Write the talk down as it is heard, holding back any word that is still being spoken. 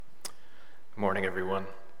Morning, everyone.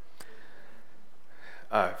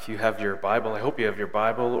 If you have your Bible, I hope you have your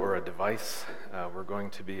Bible or a device. We're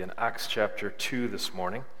going to be in Acts chapter 2 this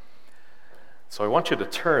morning. So I want you to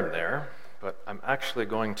turn there, but I'm actually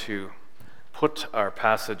going to put our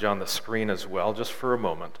passage on the screen as well, just for a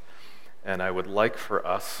moment. And I would like for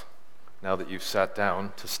us, now that you've sat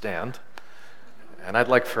down, to stand. And I'd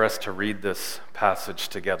like for us to read this passage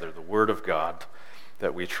together, the Word of God,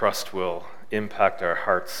 that we trust will impact our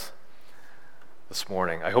hearts this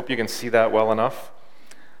morning. I hope you can see that well enough.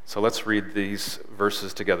 So let's read these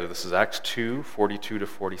verses together. This is Acts 2, 42 to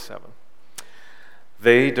 47.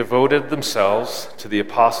 They devoted themselves to the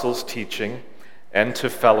apostles' teaching and to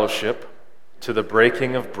fellowship, to the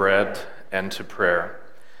breaking of bread and to prayer.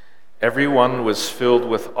 Everyone was filled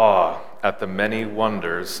with awe at the many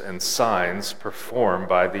wonders and signs performed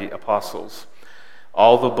by the apostles.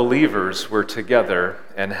 All the believers were together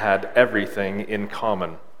and had everything in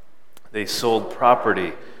common. They sold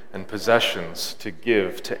property and possessions to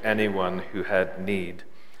give to anyone who had need.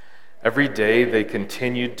 Every day they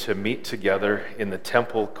continued to meet together in the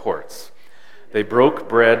temple courts. They broke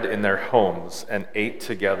bread in their homes and ate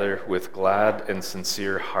together with glad and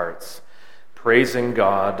sincere hearts, praising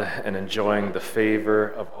God and enjoying the favor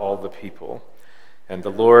of all the people. And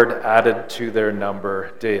the Lord added to their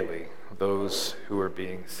number daily those who were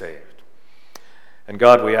being saved. And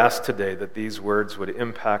God, we ask today that these words would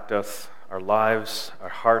impact us, our lives, our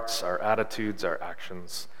hearts, our attitudes, our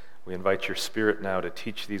actions. We invite your Spirit now to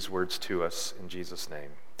teach these words to us in Jesus'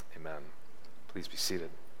 name. Amen. Please be seated.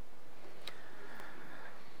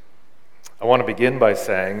 I want to begin by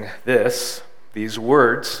saying these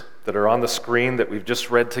words that are on the screen that we've just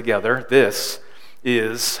read together, this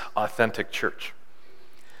is authentic church.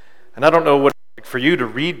 And I don't know what for you to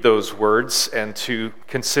read those words and to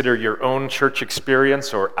consider your own church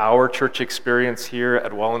experience or our church experience here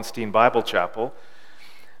at Wallenstein Bible Chapel.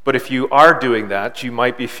 But if you are doing that, you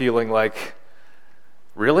might be feeling like,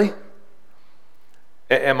 really?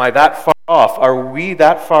 Am I that far off? Are we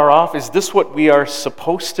that far off? Is this what we are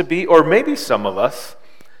supposed to be? Or maybe some of us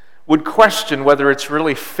would question whether it's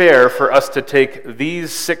really fair for us to take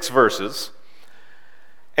these 6 verses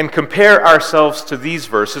and compare ourselves to these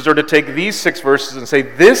verses, or to take these 6 verses and say,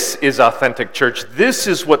 this is authentic church. This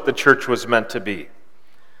is what the church was meant to be.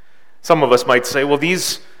 Some of us might say, well,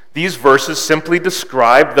 these verses simply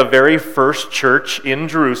describe the very first church in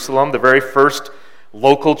Jerusalem, the very first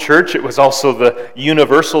local church. It was also the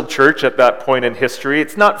universal church at that point in history.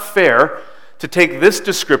 It's not fair to take this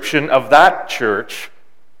description of that church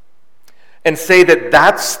and say that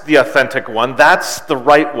that's the authentic one, that's the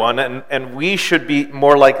right one, and we should be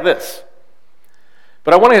more like this.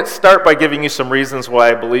 But I want to start by giving you some reasons why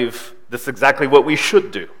I believe this is exactly what we should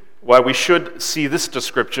do, why we should see this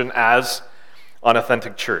description as an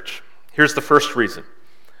authentic church. Here's the first reason.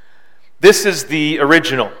 This is the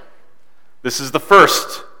original. This is the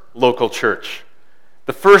first local church.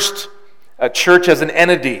 The first church as an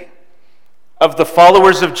entity of the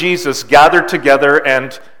followers of Jesus gathered together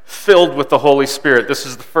and filled with the Holy Spirit. This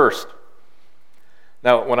is the first.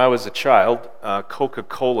 Now, when I was a child,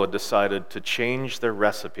 Coca-Cola decided to change their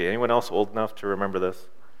recipe. Anyone else old enough to remember this?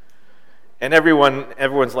 And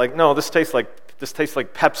everyone's like, no, this tastes like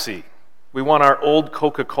Pepsi. We want our old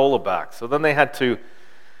Coca-Cola back. So then they had to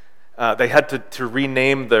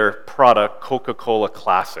rename their product Coca-Cola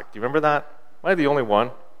Classic. Do you remember that? Am I the only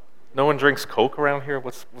one? No one drinks Coke around here?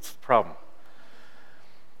 What's the problem?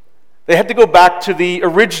 They had to go back to the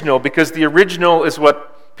original because the original is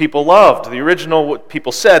what people loved. The original, what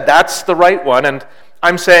people said, that's the right one. And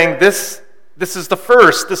I'm saying this is the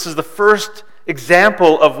first. This is the first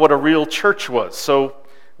example of what a real church was. So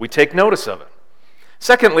we take notice of it.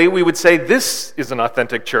 Secondly, we would say this is an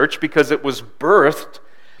authentic church because it was birthed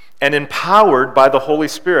and empowered by the Holy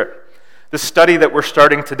Spirit. The study that we're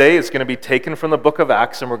starting today is going to be taken from the book of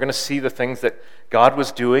Acts, and we're going to see the things that God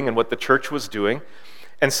was doing and what the church was doing.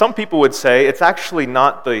 And some people would say it's actually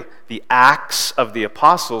not the acts of the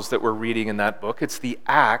apostles that we're reading in that book. It's the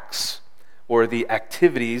acts or the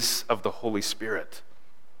activities of the Holy Spirit.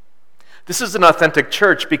 This is an authentic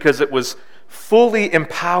church because it was fully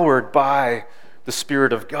empowered by the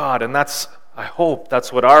Spirit of God. And that's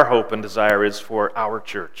what our hope and desire is for our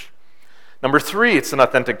church. Number 3, it's an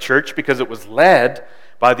authentic church because it was led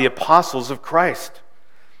by the apostles of Christ.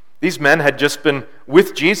 These men had just been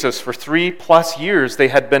with Jesus for 3+ years. They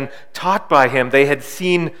had been taught by him. They had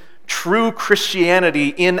seen true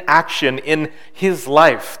Christianity in action in his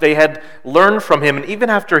life. They had learned from him, and even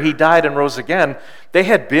after he died and rose again, they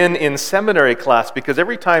had been in seminary class, because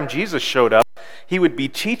every time Jesus showed up, he would be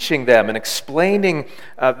teaching them and explaining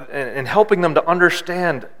and helping them to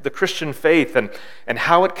understand the Christian faith and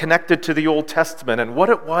how it connected to the Old Testament and what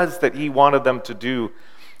it was that he wanted them to do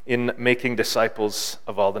in making disciples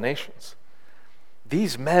of all the nations.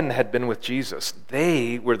 These men had been with Jesus.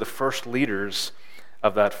 They were the first leaders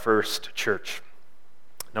of that first church.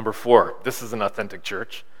 Number 4, this is an authentic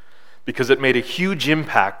church because it made a huge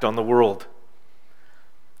impact on the world.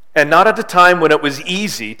 And not at a time when it was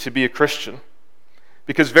easy to be a Christian.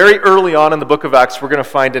 Because very early on in the book of Acts, we're going to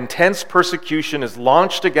find intense persecution is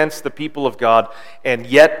launched against the people of God, and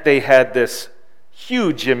yet they had this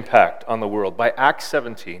huge impact on the world. By Acts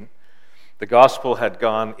 17, the gospel had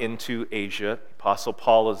gone into Asia. Apostle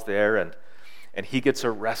Paul is there, and he gets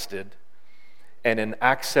arrested. And in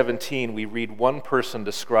Acts 17, we read one person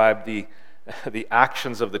describe the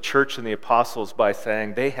actions of the church and the apostles by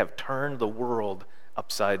saying, they have turned the world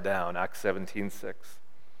upside down. Acts 17:6.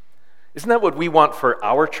 Isn't that what we want for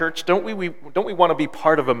our church? Don't we want to be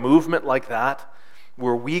part of a movement like that,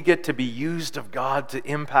 where we get to be used of God to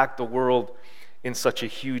impact the world in such a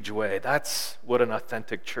huge way? That's what an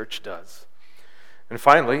authentic church does. And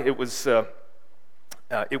finally, it was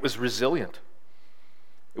resilient.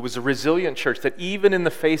 It was a resilient church that even in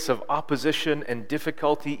the face of opposition and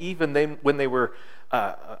difficulty, even when they were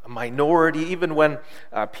a minority, even when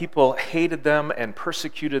people hated them and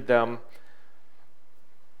persecuted them,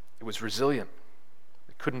 it was resilient.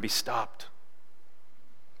 It couldn't be stopped.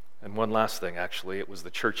 And one last thing, actually, it was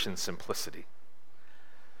the church in simplicity.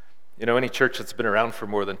 You know, any church that's been around for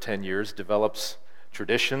more than 10 years develops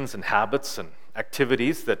traditions and habits and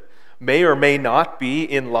activities that may or may not be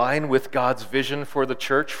in line with God's vision for the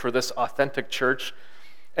church, for this authentic church.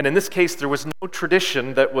 And in this case, there was no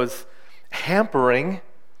tradition that was hampering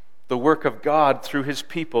the work of God through his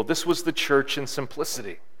people. This was the church in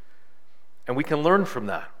simplicity. And we can learn from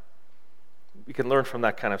that. We can learn from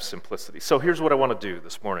that kind of simplicity. So here's what I want to do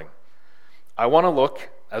this morning. I want to look,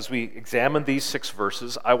 as we examine these 6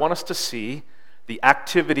 verses, I want us to see the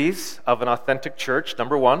activities of an authentic church,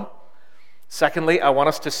 number 1. Secondly, I want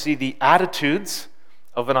us to see the attitudes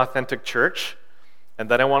of an authentic church. And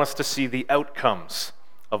then I want us to see the outcomes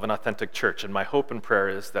of an authentic church. And my hope and prayer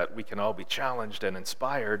is that we can all be challenged and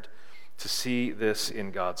inspired to see this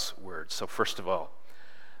in God's word. So first of all,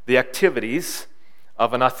 the activities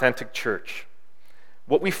of an authentic church.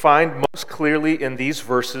 What we find most clearly in these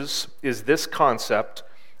verses is this concept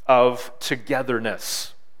of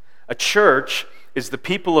togetherness. A church is the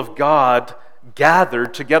people of God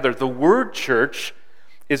gathered together. The word church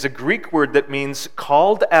is a Greek word that means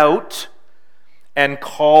called out and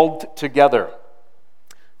called together.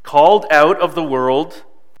 Called out of the world,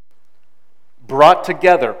 brought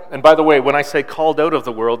together. And by the way, when I say called out of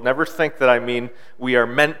the world, never think that I mean we are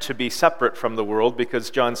meant to be separate from the world, because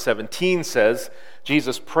John 17 says,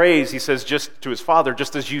 Jesus prays, he says just to his Father,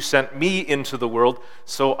 just as you sent me into the world,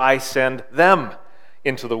 so I send them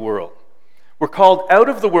into the world. We're called out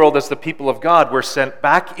of the world as the people of God. We're sent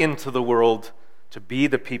back into the world to be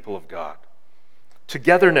the people of God.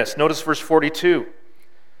 Togetherness. Notice verse 42.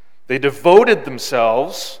 They devoted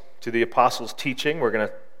themselves to the apostles' teaching. We're going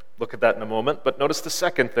to look at that in a moment. But notice the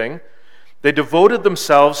second thing. They devoted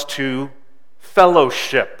themselves to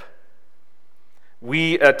fellowship.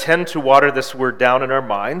 We tend to water this word down in our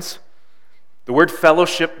minds. The word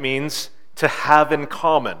fellowship means to have in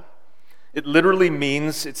common. It literally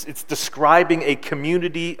means it's describing a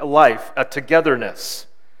community life, a togetherness.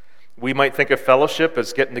 We might think of fellowship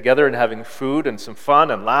as getting together and having food and some fun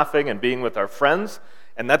and laughing and being with our friends,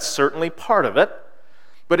 and that's certainly part of it.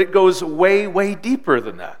 But it goes way, way deeper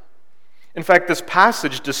than that. In fact, this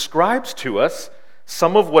passage describes to us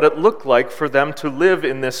some of what it looked like for them to live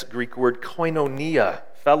in this Greek word koinonia,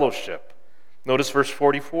 fellowship. Notice verse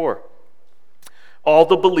 44. All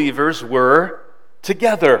the believers were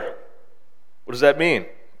together. What does that mean?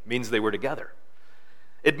 It means they were together.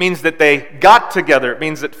 It means that they got together. It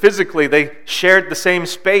means that physically they shared the same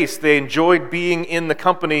space. They enjoyed being in the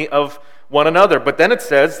company of one another. But then it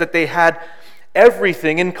says that they had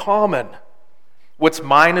everything in common. What's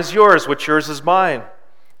mine is yours. What's yours is mine.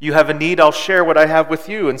 You have a need, I'll share what I have with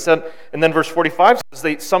you. And then verse 45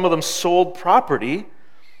 says some of them sold property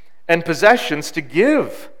and possessions to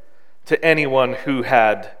give to anyone who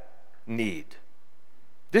had need.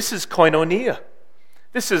 This is koinonia.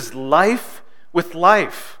 This is life with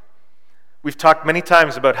life. We've talked many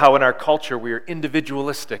times about how in our culture we are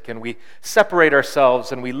individualistic and we separate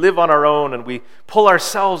ourselves and we live on our own and we pull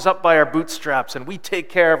ourselves up by our bootstraps and we take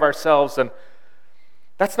care of ourselves. And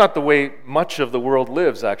that's not the way much of the world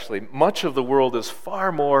lives, actually. Much of the world is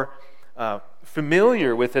far more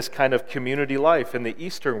familiar with this kind of community life in the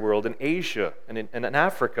Eastern world, in Asia and in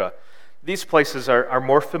Africa. These places are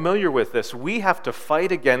more familiar with this. We have to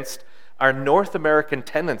fight against our North American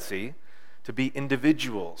tendency to be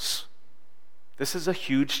individuals. This is a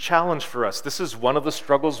huge challenge for us. This is one of the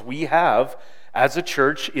struggles we have as a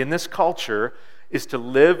church in this culture, is to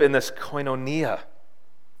live in this koinonia.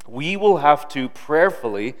 We will have to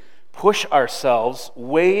prayerfully push ourselves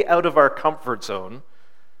way out of our comfort zone,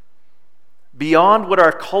 beyond what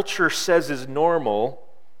our culture says is normal,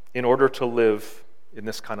 in order to live in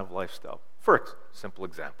this kind of lifestyle. For a simple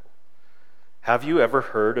example, have you ever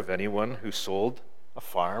heard of anyone who sold a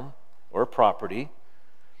farm or a property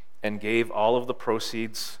and gave all of the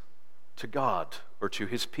proceeds to God or to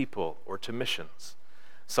his people or to missions?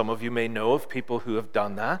 Some of you may know of people who have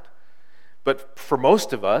done that, but for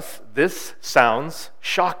most of us, this sounds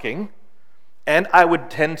shocking, and I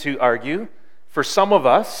would tend to argue, for some of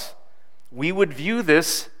us, we would view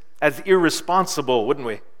this as irresponsible, wouldn't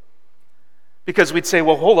we? Because we'd say,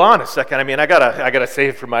 well, hold on a second. I mean, I gotta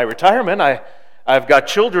save for my retirement. I've got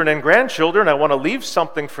children and grandchildren. I want to leave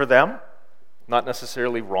something for them. Not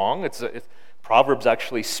necessarily wrong. Proverbs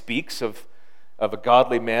actually speaks of a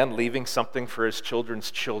godly man leaving something for his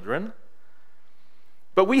children's children.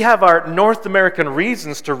 But we have our North American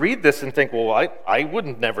reasons to read this and think, well, I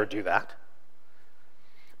wouldn't never do that.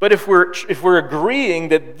 But if we're agreeing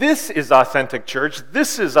that this is authentic church,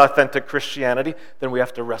 this is authentic Christianity, then we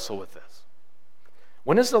have to wrestle with this.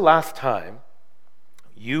 When is the last time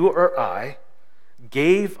you or I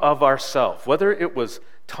gave of ourselves, whether it was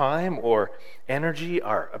time or energy,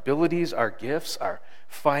 our abilities, our gifts, our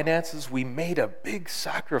finances, we made a big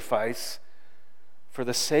sacrifice for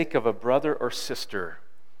the sake of a brother or sister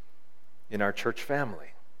in our church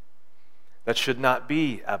family? That should not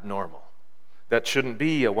be abnormal. That shouldn't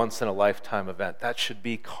be a once-in-a-lifetime event. That should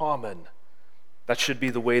be common. That should be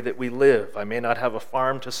the way that we live. I may not have a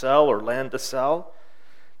farm to sell or land to sell,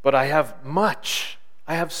 but I have much.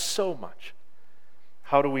 I have so much.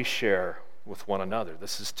 How do we share with one another?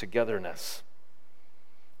 This is togetherness.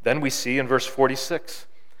 Then we see in verse 46,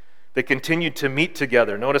 they continued to meet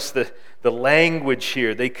together. Notice the language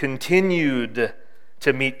here. They continued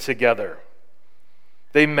to meet together.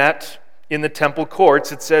 They met in the temple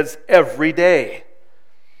courts, it says, every day.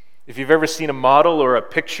 If you've ever seen a model or a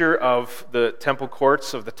picture of the temple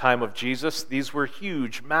courts of the time of Jesus, these were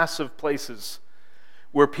huge, massive places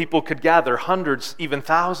where people could gather. Hundreds, even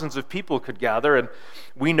thousands of people could gather. And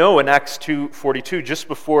we know in Acts 2:42, just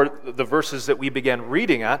before the verses that we began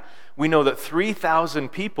reading at, we know that 3,000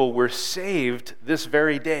 people were saved this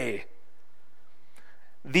very day.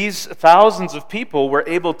 These thousands of people were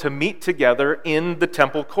able to meet together in the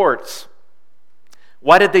temple courts.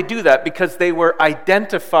 Why did they do that? Because they were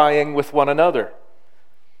identifying with one another.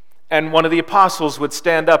 And one of the apostles would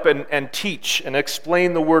stand up and teach and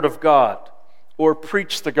explain the Word of God, or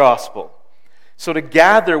preach the gospel. So to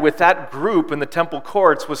gather with that group in the temple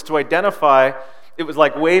courts was to identify. It was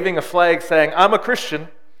like waving a flag saying, I'm a Christian,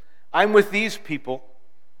 I'm with these people.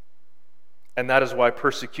 And that is why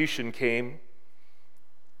persecution came,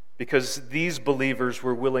 because these believers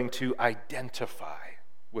were willing to identify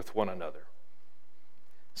with one another.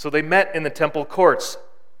 So they met in the temple courts.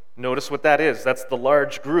 Notice what that is. That's the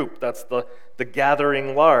large group. That's the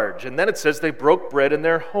gathering large. And then it says they broke bread in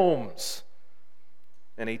their homes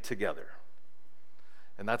and ate together.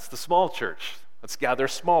 And that's the small church. Let's gather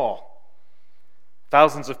small.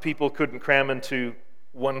 Thousands of people couldn't cram into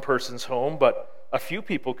one person's home, but a few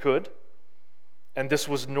people could. And this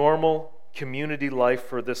was normal community life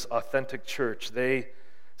for this authentic church. They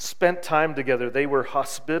spent time together. They were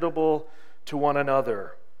hospitable to one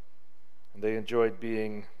another. And they enjoyed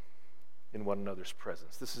being in one another's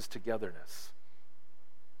presence. This is togetherness.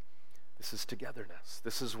 This is togetherness.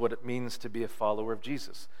 This is what it means to be a follower of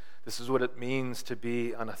Jesus. This is what it means to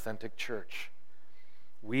be an authentic church.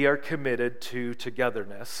 We are committed to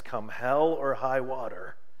togetherness, come hell or high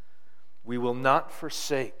water. We will not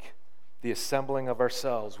forsake the assembling of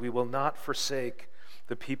ourselves. We will not forsake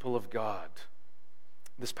the people of God.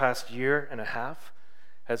 This past year and a half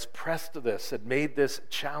has pressed this and made this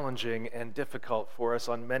challenging and difficult for us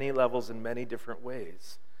on many levels in many different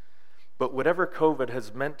ways. But whatever COVID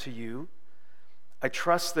has meant to you, I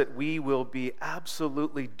trust that we will be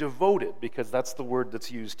absolutely devoted, because that's the word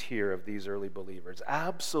that's used here of these early believers,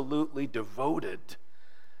 absolutely devoted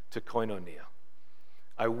to koinonia.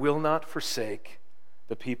 I will not forsake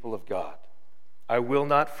the people of God. I will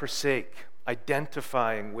not forsake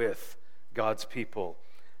identifying with God's people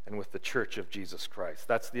and with the church of Jesus Christ.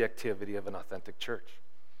 That's the activity of an authentic church.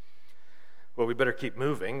 Well, we better keep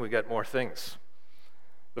moving. We got more things.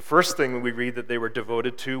 The first thing we read that they were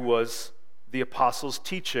devoted to was the apostles'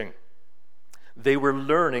 teaching. They were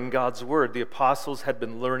learning God's word. The apostles had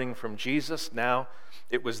been learning from Jesus. Now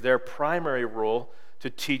it was their primary role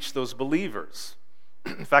to teach those believers.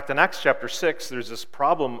 In fact, in Acts chapter 6, there's this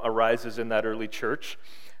problem arises in that early church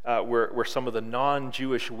where some of the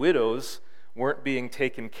non-Jewish widows weren't being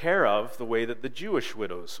taken care of the way that the Jewish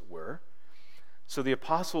widows were. So the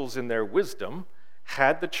apostles, in their wisdom,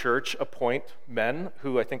 had the church appoint men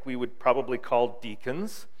who I think we would probably call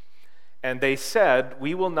deacons. And they said,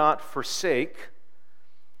 we will not forsake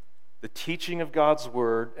the teaching of God's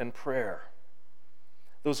word and prayer.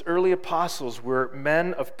 Those early apostles were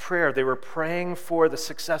men of prayer. They were praying for the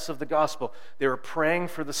success of the gospel. They were praying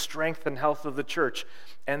for the strength and health of the church.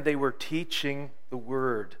 And they were teaching the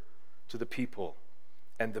word to the people.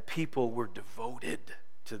 And the people were devoted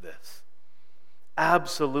to this.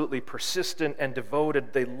 Absolutely persistent and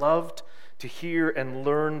devoted. They loved to hear and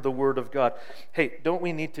learn the word of God. Hey, don't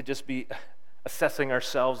we need to just be assessing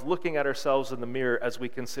ourselves, looking at ourselves in the mirror as we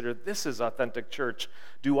consider this is authentic church?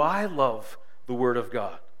 Do I love the word of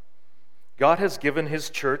God? God has given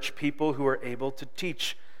his church people who are able to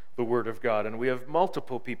teach the word of God, and we have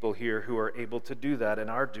multiple people here who are able to do that and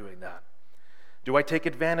are doing that. Do I take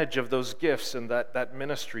advantage of those gifts and that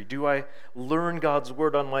ministry? Do I learn God's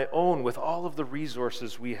word on my own with all of the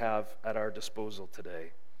resources we have at our disposal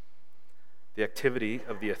today? The activity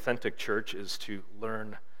of the authentic church is to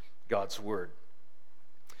learn God's word.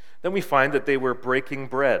 Then we find that they were breaking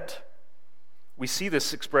bread. We see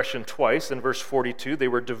this expression twice in verse 42. They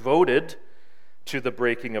were devoted to the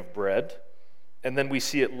breaking of bread. And then we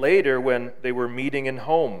see it later when they were meeting in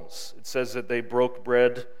homes. It says that they broke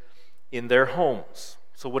bread in their homes.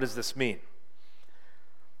 So what does this mean?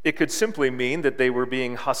 It could simply mean that they were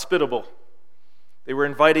being hospitable. They were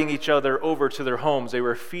inviting each other over to their homes. They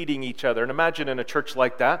were feeding each other. And imagine in a church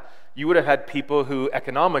like that, you would have had people who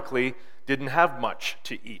economically didn't have much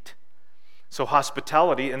to eat. So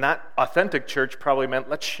hospitality in that authentic church probably meant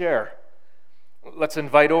let's share. Let's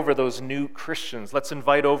invite over those new Christians. Let's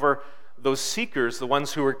invite over those seekers, the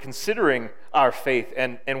ones who are considering our faith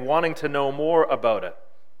and wanting to know more about it.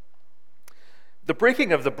 The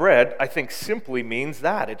breaking of the bread, I think, simply means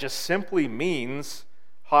that. It just simply means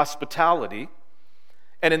hospitality.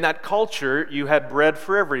 And in that culture, you had bread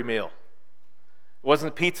for every meal. It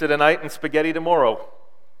wasn't pizza tonight and spaghetti tomorrow.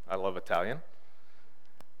 I love Italian.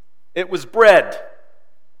 It was bread.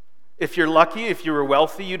 If you're lucky, if you were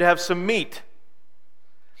wealthy, you'd have some meat.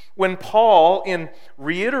 When Paul, in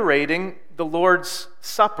reiterating the Lord's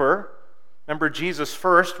Supper, remember Jesus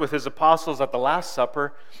first with his apostles at the Last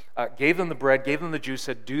Supper, gave them the bread, gave them the juice,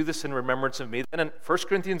 said, do this in remembrance of me. Then in 1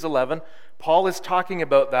 Corinthians 11, Paul is talking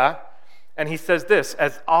about that, and he says this,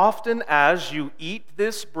 as often as you eat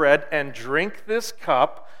this bread and drink this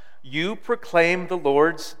cup, you proclaim the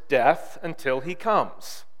Lord's death until he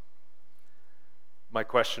comes. My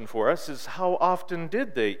question for us is, how often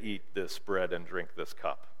did they eat this bread and drink this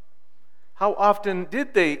cup? How often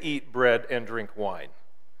did they eat bread and drink wine?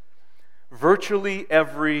 Virtually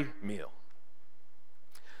every meal.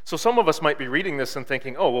 So some of us might be reading this and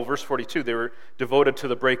thinking, oh, well, verse 42, they were devoted to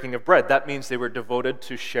the breaking of bread. That means they were devoted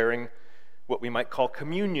to sharing what we might call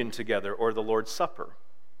communion together or the Lord's Supper.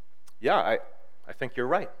 Yeah, I think you're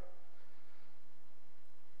right.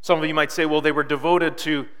 Some of you might say, well, they were devoted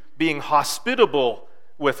to being hospitable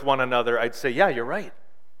with one another. I'd say, yeah, you're right.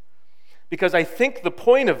 Because I think the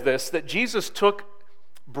point of this, that Jesus took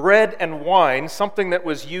bread and wine, something that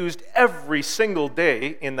was used every single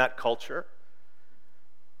day in that culture,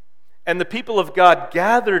 and the people of God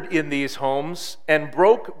gathered in these homes and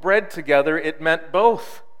broke bread together. It meant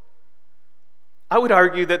both. I would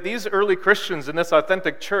argue that these early Christians in this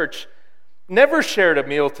authentic church never shared a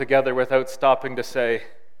meal together without stopping to say,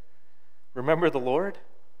 remember the Lord?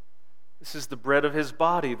 This is the bread of his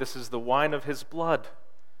body. This is the wine of his blood.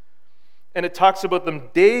 And it talks about them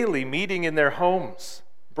daily meeting in their homes,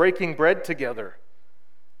 breaking bread together.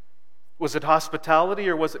 Was it hospitality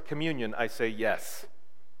or was it communion? I say yes,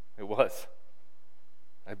 it was.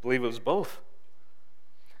 I believe it was both.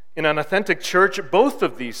 In an authentic church, both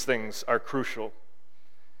of these things are crucial.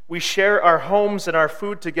 We share our homes and our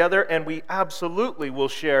food together, and we absolutely will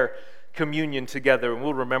share communion together, and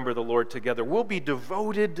we'll remember the Lord together. We'll be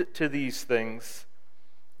devoted to these things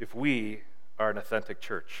if we are an authentic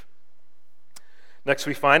church. Next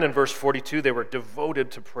we find in verse 42, they were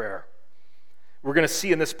devoted to prayer. We're going to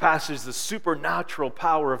see in this passage the supernatural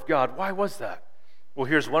power of God. Why was that? Well,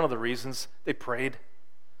 here's one of the reasons. They prayed.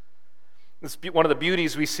 This is one of the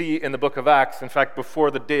beauties we see in the book of Acts. In fact, before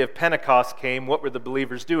the day of Pentecost came, what were the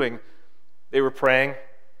believers doing? They were praying.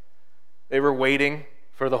 They were waiting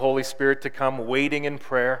for the Holy Spirit to come, waiting in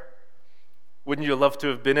prayer. Wouldn't you love to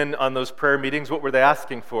have been in on those prayer meetings? What were they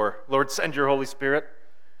asking for? Lord, send your Holy Spirit.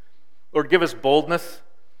 Lord, give us boldness.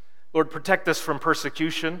 Lord, protect us from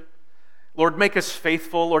persecution. Lord, make us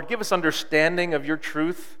faithful. Lord, give us understanding of your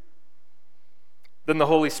truth. Then the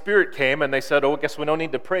Holy Spirit came and they said, I guess we don't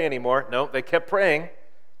need to pray anymore. No, they kept praying.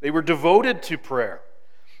 They were devoted to prayer.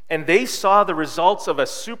 And they saw the results of a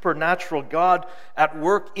supernatural God at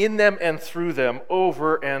work in them and through them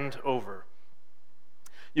over and over.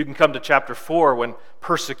 You can come to chapter 4 when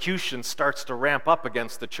persecution starts to ramp up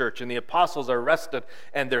against the church and the apostles are arrested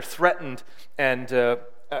and they're threatened, and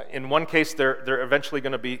in one case they're eventually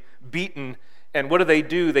going to be beaten. And what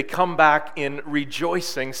do? They come back in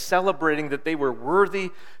rejoicing, celebrating that they were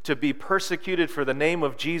worthy to be persecuted for the name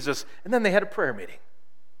of Jesus. And then they had a prayer meeting.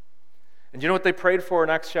 And you know what they prayed for in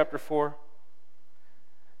Acts chapter 4?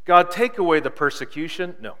 God, take away the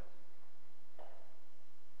persecution. No.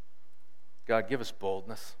 God, give us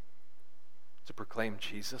boldness to proclaim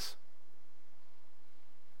Jesus.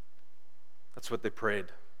 That's what they prayed.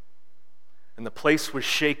 And the place was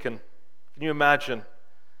shaken. Can you imagine?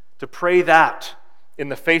 To pray that in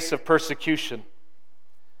the face of persecution.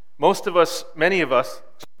 Many of us,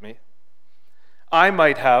 I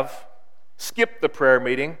might have skipped the prayer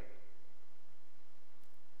meeting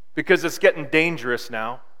because it's getting dangerous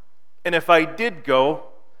now. And if I did go,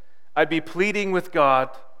 I'd be pleading with God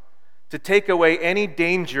to take away any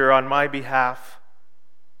danger on my behalf.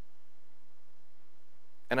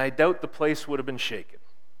 And I doubt the place would have been shaken.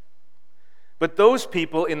 But those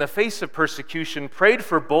people, in the face of persecution, prayed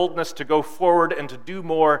for boldness to go forward and to do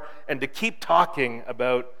more and to keep talking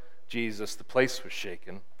about Jesus. The place was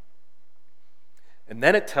shaken. And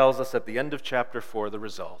then it tells us at the end of chapter 4 the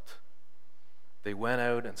result. They went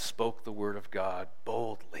out and spoke the word of God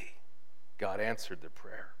boldly. God answered their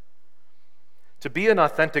prayer. To be an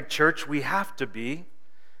authentic church, we have to be,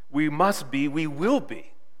 we must be, we will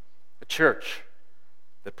be a church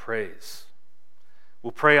that prays.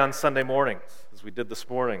 We'll pray on Sunday mornings, as we did this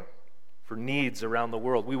morning, for needs around the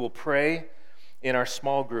world. We will pray in our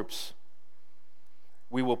small groups.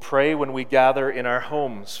 We will pray when we gather in our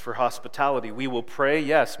homes for hospitality. We will pray,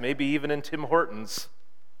 yes, maybe even in Tim Hortons.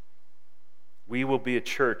 We will be a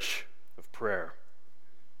church of prayer.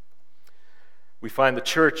 We find the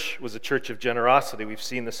church was a church of generosity. We've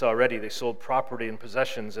seen this already. They sold property and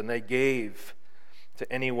possessions, and they gave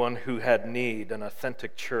to anyone who had need. An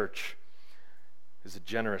authentic church is a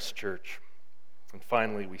generous church. And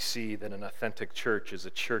finally, we see that an authentic church is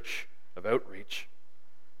a church of outreach.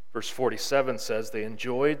 Verse 47 says they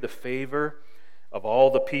enjoyed the favor of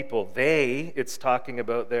all the people. They, it's talking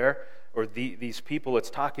about there, or these people it's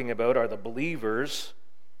talking about are the believers.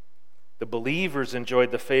 The believers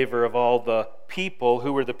enjoyed the favor of all the people.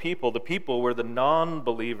 Who were the people? The people were the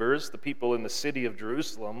non-believers, the people in the city of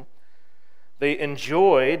Jerusalem. They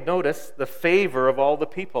enjoyed, notice, the favor of all the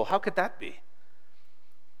people. How could that be?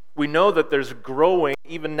 We know that there's growing,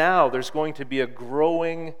 even now, there's going to be a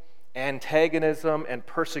growing antagonism and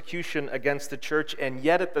persecution against the church, and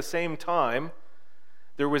yet at the same time,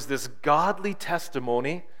 there was this godly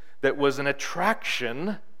testimony that was an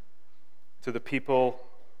attraction to the people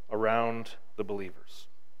around the believers.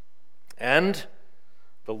 And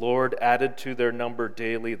the Lord added to their number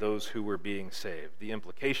daily those who were being saved. The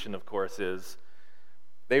implication, of course, is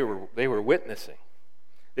they were witnessing.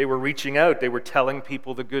 They were reaching out. They were telling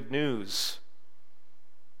people the good news.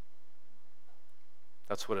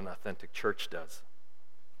 That's what an authentic church does.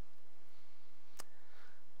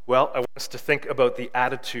 Well, I want us to think about the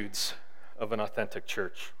attitudes of an authentic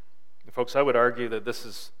church. And folks, I would argue that this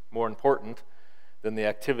is more important than the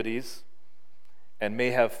activities and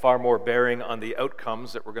may have far more bearing on the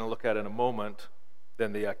outcomes that we're going to look at in a moment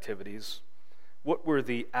than the activities. What were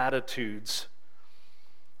the attitudes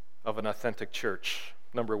of an authentic church?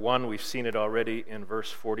 Number one, we've seen it already in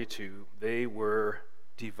verse 42. They were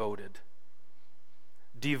devoted.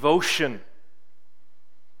 Devotion.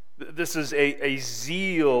 This is a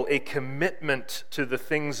zeal, a commitment to the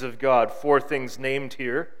things of God. Four things named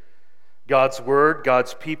here: God's word,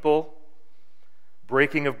 God's people,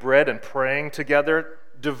 breaking of bread and praying together,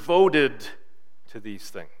 devoted to these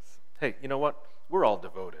things. Hey, you know what? We're all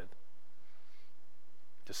devoted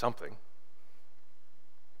to something,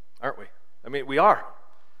 aren't we? I mean, we are.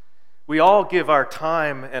 We all give our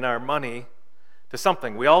time and our money to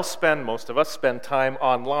something. We all spend, most of us spend time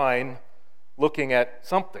online looking at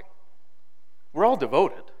something. We're all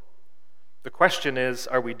devoted. The question is,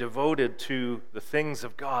 are we devoted to the things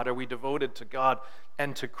of God? Are we devoted to God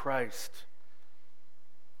and to Christ?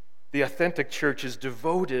 The authentic church is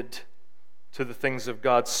devoted to the things of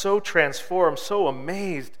God, so transformed, so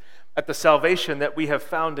amazed at the salvation that we have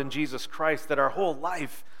found in Jesus Christ, that our whole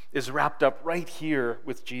life is wrapped up right here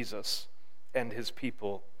with Jesus and his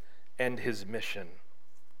people and his mission.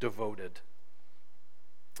 Devoted.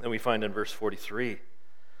 And we find in verse 43,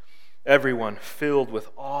 everyone filled with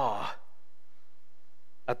awe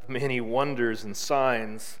at the many wonders and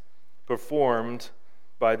signs performed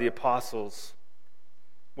by the apostles.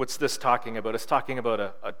 What's this talking about? It's talking about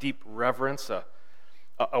a deep reverence,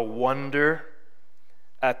 a wonder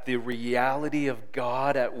at the reality of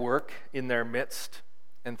God at work in their midst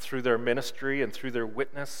and through their ministry and through their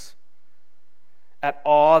witness. At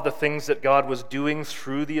awe, the things that God was doing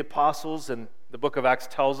through the apostles, and the book of Acts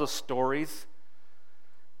tells us stories.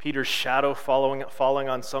 Peter's shadow falling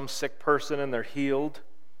on some sick person and they're healed.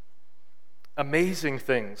 Amazing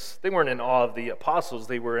things. They weren't in awe of the apostles,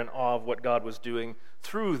 they were in awe of what God was doing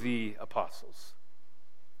through the apostles.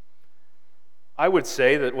 I would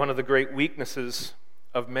say that one of the great weaknesses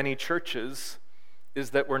of many churches is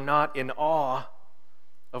that we're not in awe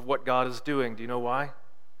of what God is doing. Do you know why?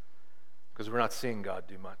 Because we're not seeing God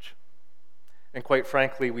do much. And quite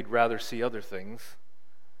frankly, we'd rather see other things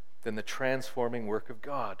than the transforming work of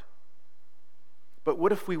God. But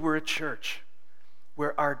what if we were a church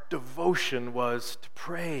where our devotion was to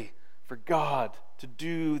pray for God to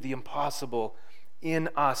do the impossible in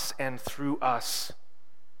us and through us?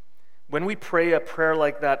 When we pray a prayer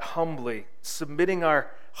like that humbly, submitting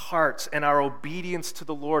our hearts and our obedience to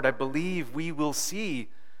the Lord, I believe we will see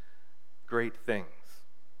great things.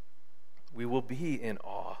 We will be in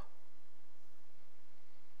awe.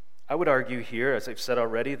 I would argue here, as I've said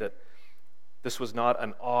already, that this was not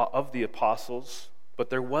an awe of the apostles, but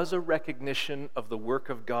there was a recognition of the work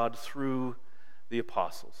of God through the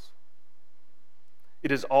apostles.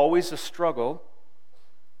 It is always a struggle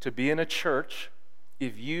to be in a church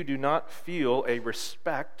if you do not feel a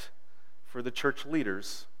respect for the church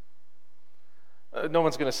leaders. No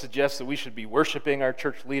one's going to suggest that we should be worshiping our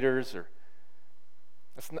church leaders, or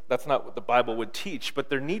that's not what the Bible would teach, but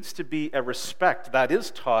there needs to be a respect that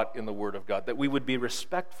is taught in the Word of God, that we would be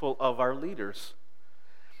respectful of our leaders.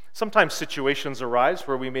 Sometimes situations arise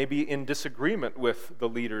where we may be in disagreement with the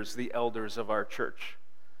leaders, the elders of our church.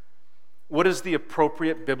 What is the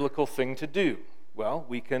appropriate biblical thing to do? Well,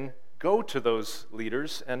 we can go to those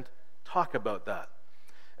leaders and talk about that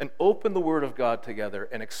and open the Word of God together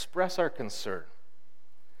and express our concern.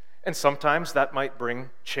 And sometimes that might bring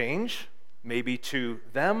change, maybe to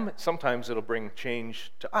them. Sometimes it'll bring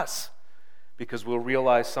change to us because we'll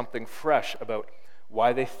realize something fresh about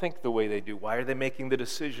why they think the way they do. Why are they making the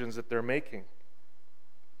decisions that they're making?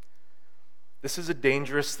 This is a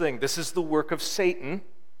dangerous thing. This is the work of Satan,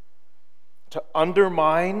 to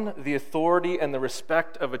undermine the authority and the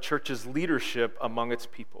respect of a church's leadership among its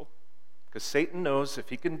people. Because Satan knows if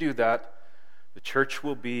he can do that, the church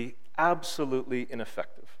will be absolutely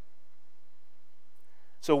ineffective.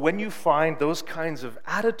 So when you find those kinds of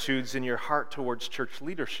attitudes in your heart towards church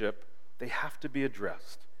leadership, they have to be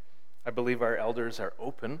addressed. I believe our elders are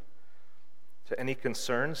open to any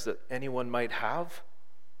concerns that anyone might have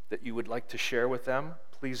that you would like to share with them.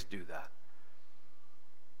 Please do that.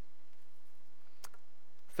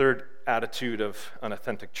 Third attitude of an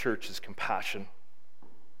authentic church is compassion.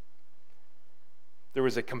 There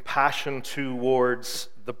was a compassion towards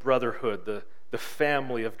the brotherhood, the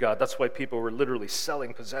family of God. That's why people were literally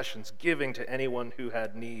selling possessions, giving to anyone who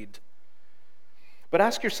had need. But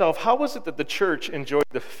ask yourself, how was it that the church enjoyed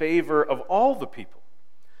the favor of all the people?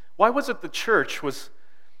 Why was it the church was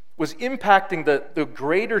impacting the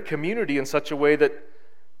greater community in such a way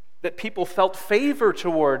that people felt favor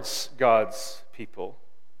towards God's people?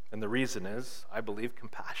 And the reason is, I believe,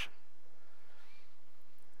 compassion.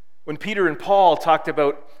 When Peter and Paul talked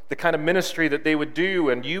about the kind of ministry that they would do,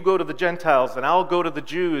 and you go to the Gentiles and I'll go to the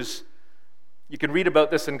Jews, you can read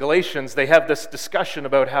about this in Galatians. They have this discussion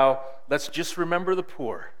about how, let's just remember the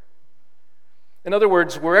poor. In other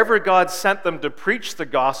words, wherever God sent them to preach the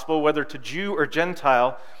gospel, whether to Jew or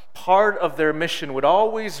Gentile, part of their mission would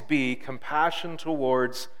always be compassion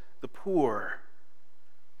towards the poor.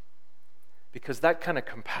 Because that kind of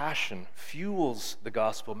compassion fuels the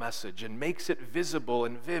gospel message and makes it visible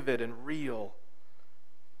and vivid and real.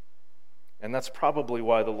 And that's probably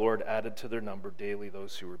why the Lord added to their number daily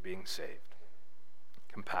those who were being saved.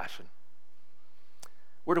 Compassion.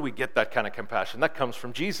 Where do we get that kind of compassion? That comes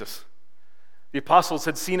from Jesus. The apostles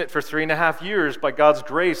had seen it for 3.5 years. By God's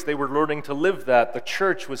grace, they were learning to live that. The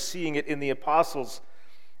church was seeing it in the apostles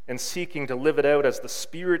and seeking to live it out as the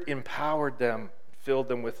Spirit empowered them, filled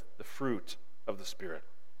them with the fruit of the Spirit.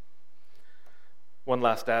 One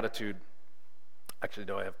last attitude. Actually,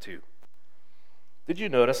 no, I have two. Did you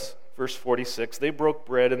notice, verse 46, they broke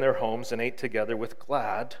bread in their homes and ate together with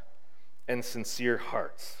glad and sincere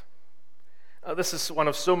hearts. Now, this is one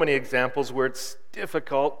of so many examples where it's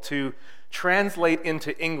difficult to translate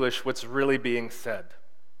into English what's really being said.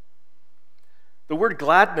 The word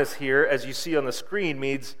gladness here, as you see on the screen,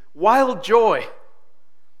 means wild joy,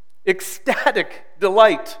 ecstatic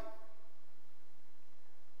delight.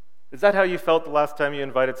 Is that how you felt the last time you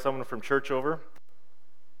invited someone from church over?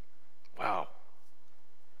 Wow.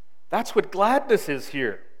 That's what gladness is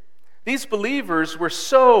here. These believers were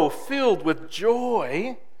so filled with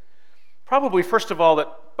joy, probably first of all that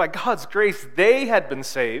by God's grace they had been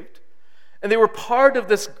saved, and they were part of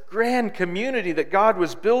this grand community that God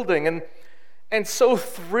was building, and so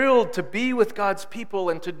thrilled to be with God's people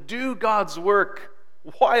and to do God's work.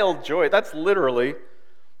 Wild joy. That's literally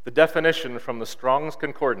the definition from the Strong's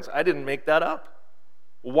Concordance. I didn't make that up.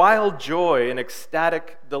 Wild joy and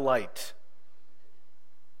ecstatic delight.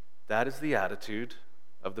 That is the attitude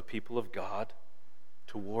of the people of God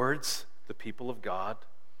towards the people of God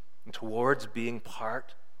and towards being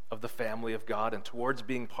part of the family of God and towards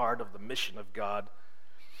being part of the mission of God.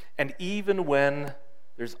 And even when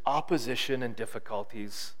there's opposition and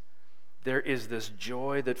difficulties, there is this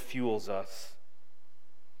joy that fuels us.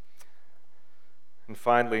 And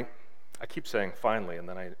finally, I keep saying finally, and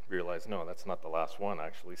then I realize, no, that's not the last one,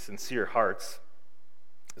 actually. Sincere hearts.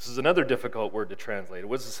 This is another difficult word to translate.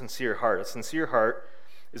 What is a sincere heart? A sincere heart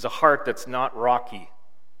is a heart that's not rocky.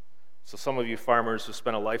 So some of you farmers who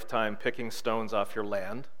spent a lifetime picking stones off your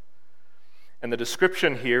land, and the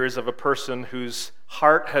description here is of a person whose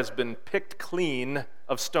heart has been picked clean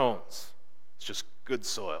of stones. It's just good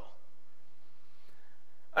soil.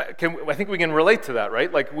 I think we can relate to that, right?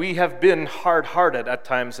 Like, we have been hard-hearted at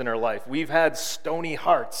times in our life. We've had stony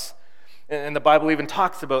hearts. And the Bible even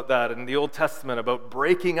talks about that in the Old Testament, about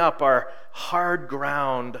breaking up our hard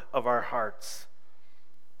ground of our hearts.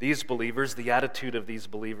 These believers, the attitude of these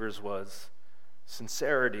believers was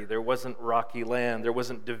sincerity. There wasn't rocky land. There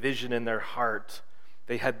wasn't division in their heart.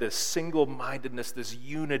 They had this single-mindedness, this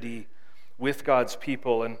unity with God's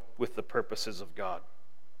people and with the purposes of God.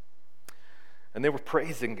 And they were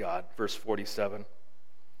praising God, verse 47.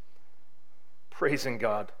 Praising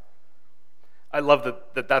God. I love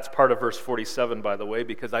that that's part of verse 47, by the way,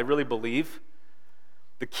 because I really believe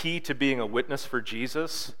the key to being a witness for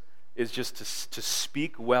Jesus is just to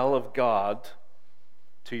speak well of God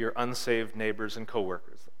to your unsaved neighbors and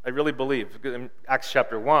coworkers. I really believe. In Acts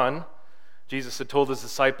chapter 1, Jesus had told his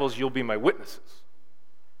disciples, you'll be my witnesses.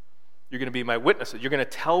 You're going to be my witnesses. You're going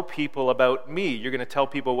to tell people about me. You're going to tell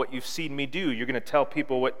people what you've seen me do. You're going to tell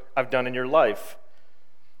people what I've done in your life.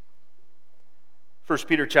 1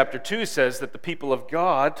 Peter chapter 2 says that the people of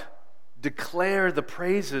God declare the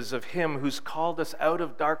praises of him who's called us out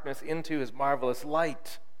of darkness into his marvelous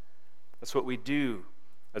light. That's what we do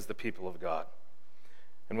as the people of God.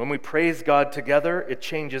 And when we praise God together, it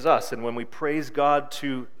changes us. And when we praise God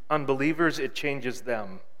to unbelievers, it changes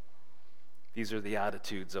them. These are the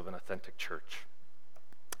attitudes of an authentic church.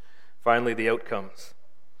 Finally, the outcomes.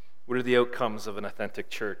 What are the outcomes of an authentic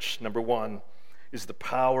church? Number one is the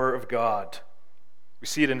power of God. We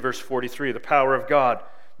see it in verse 43, the power of God.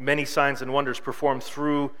 Many signs and wonders performed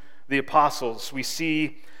through the apostles. We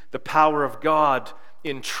see the power of God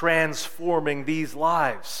in transforming these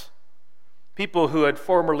lives. People who had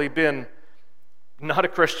formerly been not a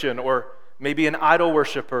Christian, or maybe an idol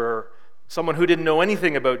worshiper, or someone who didn't know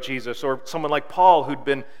anything about Jesus, or someone like Paul who'd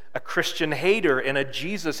been a Christian hater and a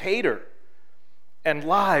Jesus hater, and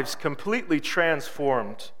lives completely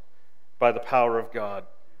transformed by the power of God.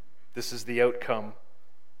 This is the outcome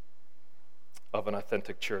of an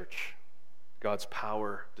authentic church. God's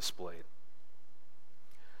power displayed.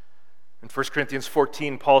 In 1 Corinthians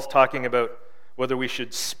 14, Paul's talking about whether we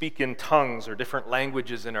should speak in tongues or different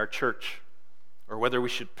languages in our church, or whether we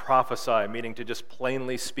should prophesy, meaning to just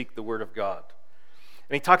plainly speak the word of God.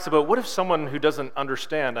 And he talks about, what if someone who doesn't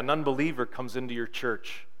understand, an unbeliever, comes into your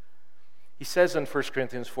church? He says in 1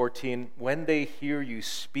 Corinthians 14, when they hear you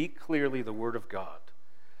speak clearly the word of God,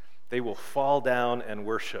 they will fall down and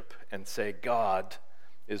worship and say, God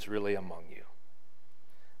is really among you.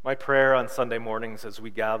 My prayer on Sunday mornings as we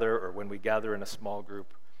gather, or when we gather in a small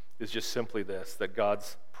group, is just simply this, that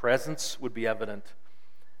God's presence would be evident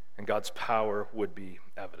and God's power would be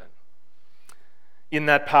evident. In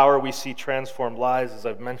that power, we see transformed lives, as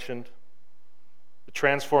I've mentioned. the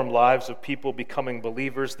transformed lives of people becoming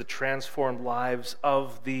believers, the transformed lives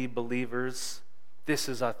of the believers. This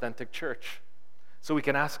is authentic church. So we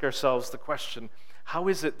can ask ourselves the question, how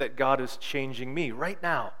is it that God is changing me right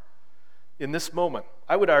now, in this moment?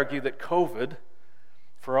 I would argue that COVID,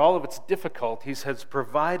 for all of its difficulties, has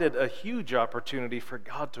provided a huge opportunity for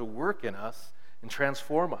God to work in us and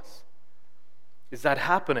transform us. Is that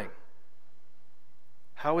happening?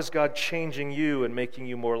 How is God changing you and making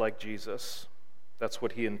you more like Jesus? That's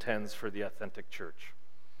what he intends for the authentic church.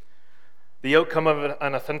 The outcome of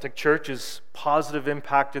an authentic church is positive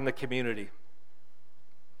impact in the community.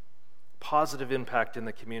 Positive impact in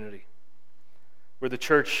the community. Where the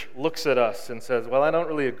church looks at us and says, well, I don't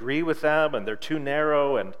really agree with them, and they're too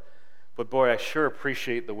narrow, but boy, I sure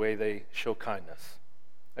appreciate the way they show kindness.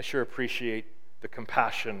 I sure appreciate the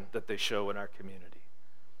compassion that they show in our community.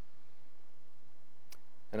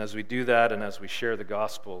 And as we do that, and as we share the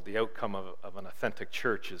gospel, the outcome of an authentic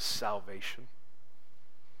church is salvation.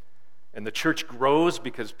 And the church grows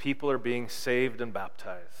because people are being saved and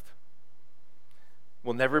baptized.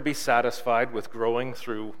 We'll never be satisfied with growing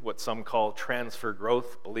through what some call transfer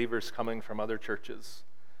growth, believers coming from other churches.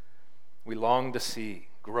 We long to see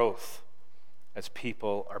growth as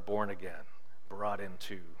people are born again, brought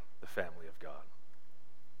into the family of God.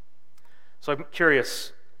 So I'm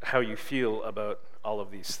curious how you feel about all of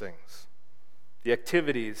these things. The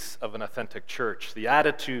activities of an authentic church, the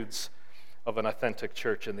attitudes of an authentic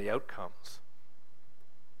church, and the outcomes.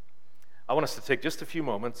 I want us to take just a few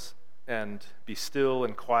moments and be still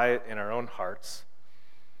and quiet in our own hearts.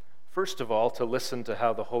 First of all, to listen to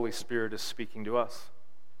how the Holy Spirit is speaking to us.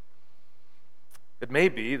 It may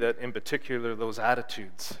be that in particular those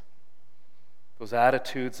attitudes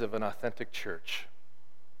of an authentic church,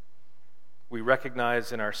 we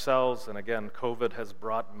recognize in ourselves, and again, COVID has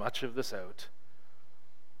brought much of this out,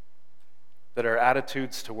 that our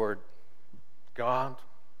attitudes toward God,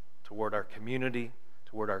 toward our community,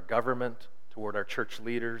 toward our government, toward our church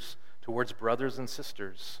leaders, towards brothers and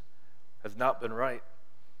sisters, has not been right.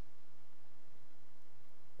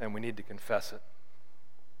 And we need to confess it.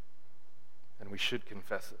 And we should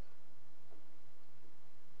confess it.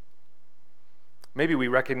 Maybe we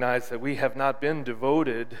recognize that we have not been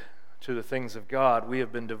devoted to the things of God. We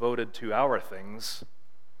have been devoted to our things,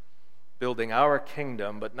 building our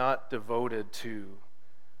kingdom, but not devoted to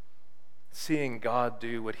seeing God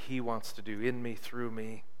do what he wants to do in me, through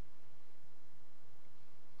me.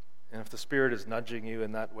 And if the Spirit is nudging you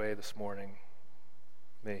in that way this morning,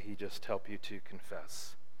 may he just help you to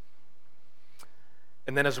confess.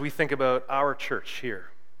 And then as we think about our church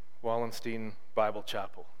here, Wallenstein Bible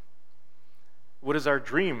Chapel, what is our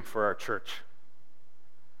dream for our church?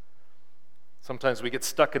 Sometimes we get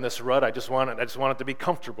stuck in this rut. I just want it to be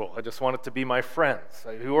comfortable. I just want it to be my friends.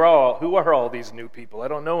 Who are all these new people? I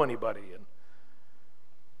don't know anybody. And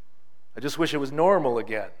I just wish it was normal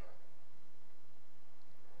again.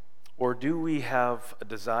 Or do we have a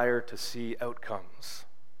desire to see outcomes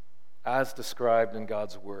as described in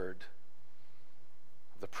God's Word?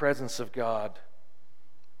 The presence of God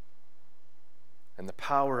and the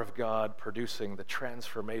power of God producing the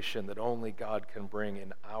transformation that only God can bring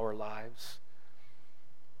in our lives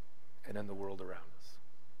and in the world around us.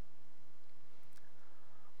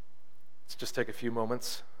 Let's just take a few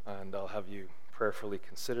moments, and I'll have you prayerfully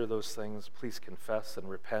consider those things. Please confess and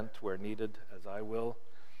repent where needed, as I will.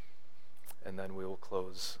 And then we will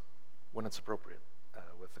close, when it's appropriate,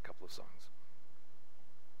 with a couple of songs.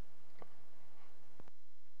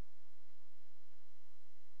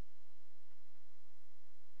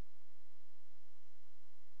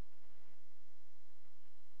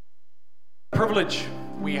 Privilege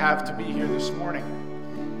we have to be here this morning.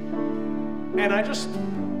 And I just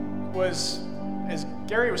was, as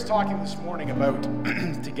Gary was talking this morning about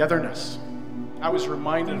togetherness, I was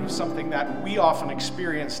reminded of something that we often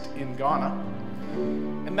experienced in Ghana.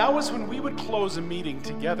 And that was when we would close a meeting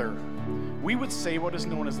together, we would say what is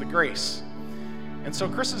known as the grace. And so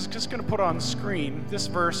Chris is just going to put on screen this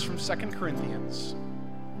verse from 2 Corinthians,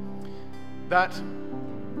 that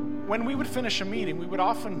when we would finish a meeting, we would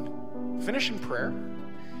often finish in prayer,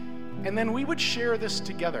 and then we would share this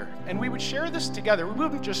together. And we would share this together. We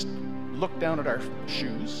wouldn't just look down at our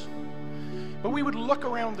shoes, but we would look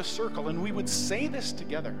around the circle and we would say this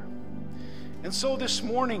together. And so this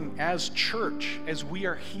morning, as church, as we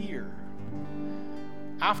are here,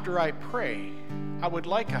 after I pray, I would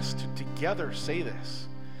like us to together say this.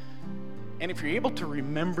 And if you're able to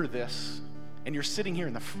remember this, and you're standing here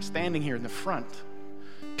in the front,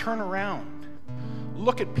 turn around,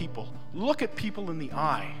 look at people in the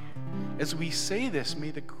eye. As we say this,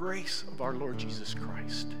 may the grace of our Lord Jesus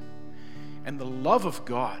Christ and the love of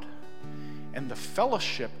God and the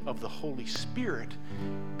fellowship of the Holy Spirit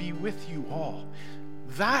be with you all.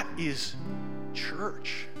 That is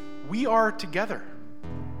church. We are together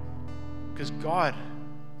because God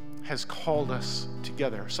has called us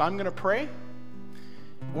together. So I'm going to pray.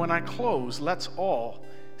 When I close, let's all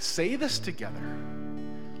say this together.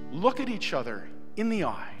 Look at each other in the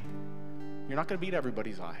eye. You're not going to beat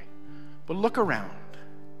everybody's eye, but look around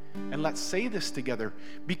and let's say this together,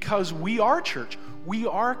 because we are church. We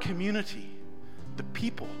are community, the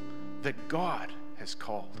people that God has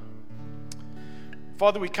called.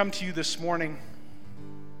 Father, we come to you this morning,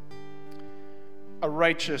 a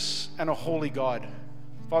righteous and a holy God.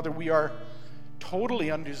 Father, we are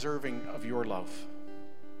totally undeserving of your love.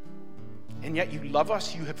 And yet you love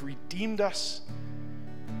us, you have redeemed us,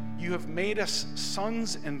 you have made us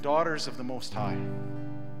sons and daughters of the Most High.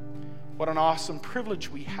 What an awesome privilege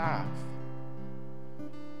we have.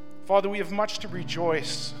 Father, we have much to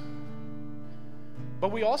rejoice,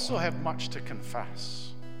 but we also have much to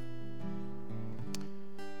confess.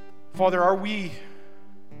 Father,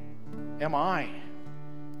 am I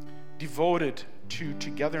devoted to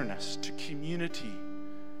togetherness, to community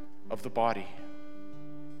of the body?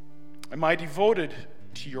 Am I devoted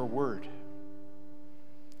to your word,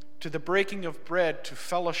 to the breaking of bread, to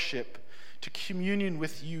fellowship, to communion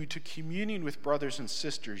with you, to communion with brothers and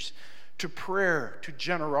sisters, to prayer, to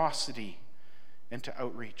generosity, and to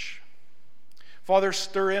outreach? Father,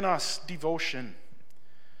 stir in us devotion.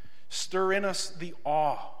 Stir in us the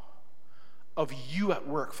awe of you at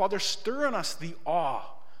work. Father, stir in us the awe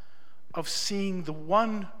of seeing the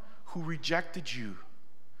one who rejected you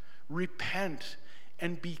repent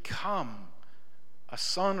and become a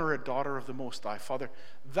son or a daughter of the Most High. Father,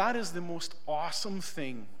 that is the most awesome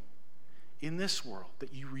thing in this world,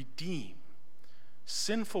 that you redeem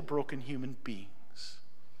sinful, broken human beings.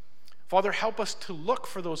 Father, help us to look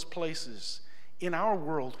for those places in our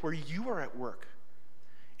world where you are at work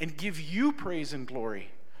and give you praise and glory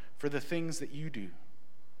for the things that you do.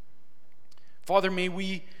 Father, may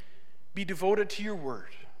we be devoted to your word.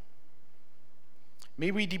 May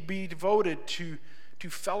we be devoted to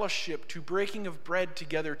fellowship, to breaking of bread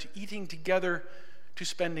together, to eating together, to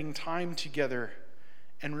spending time together,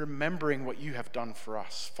 and remembering what you have done for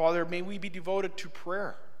us. Father, may we be devoted to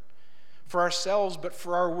prayer for ourselves, but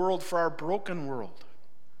for our world, for our broken world.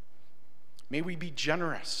 May we be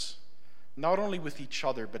generous, not only with each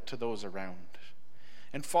other, but to those around.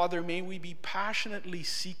 And Father, may we be passionately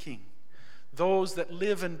seeking those that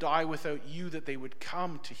live and die without you, that they would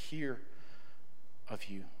come to hear of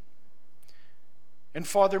you. And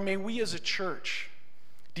Father, may we as a church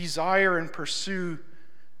desire and pursue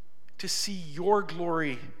to see your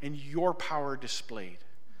glory and your power displayed,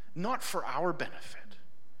 not for our benefit,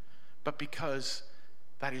 but because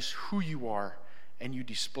that is who you are and you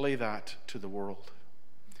display that to the world.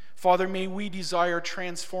 Father, may we desire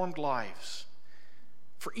transformed lives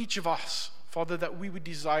for each of us, Father, that we would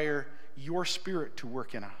desire your Spirit to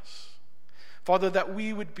work in us. Father, that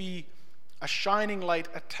we would be a shining light,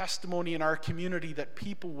 a testimony in our community, that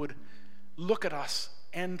people would look at us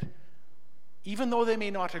and, even though they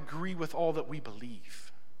may not agree with all that we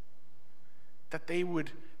believe, that they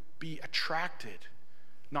would be attracted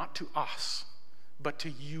not to us, but to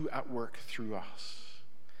you at work through us.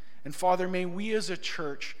 And Father, may we as a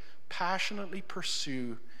church passionately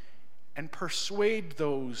pursue and persuade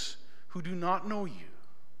those who do not know you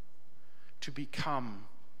to become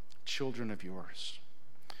children of yours.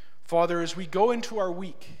 Father, as we go into our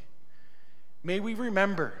week, may we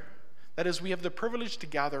remember that as we have the privilege to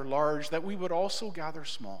gather large, that we would also gather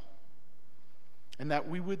small, and that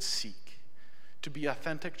we would seek to be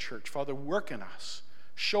authentic church. Father, work in us.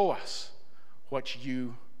 Show us what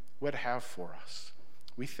you would have for us.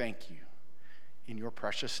 We thank you. In your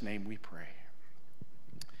precious name we pray.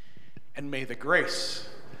 And may the grace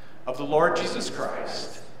of the Lord Jesus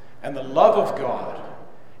Christ and the love of God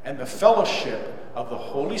and the fellowship of the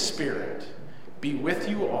Holy Spirit be with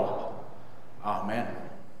you all. Amen.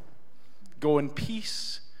 Go in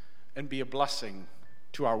peace and be a blessing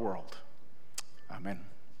to our world. Amen.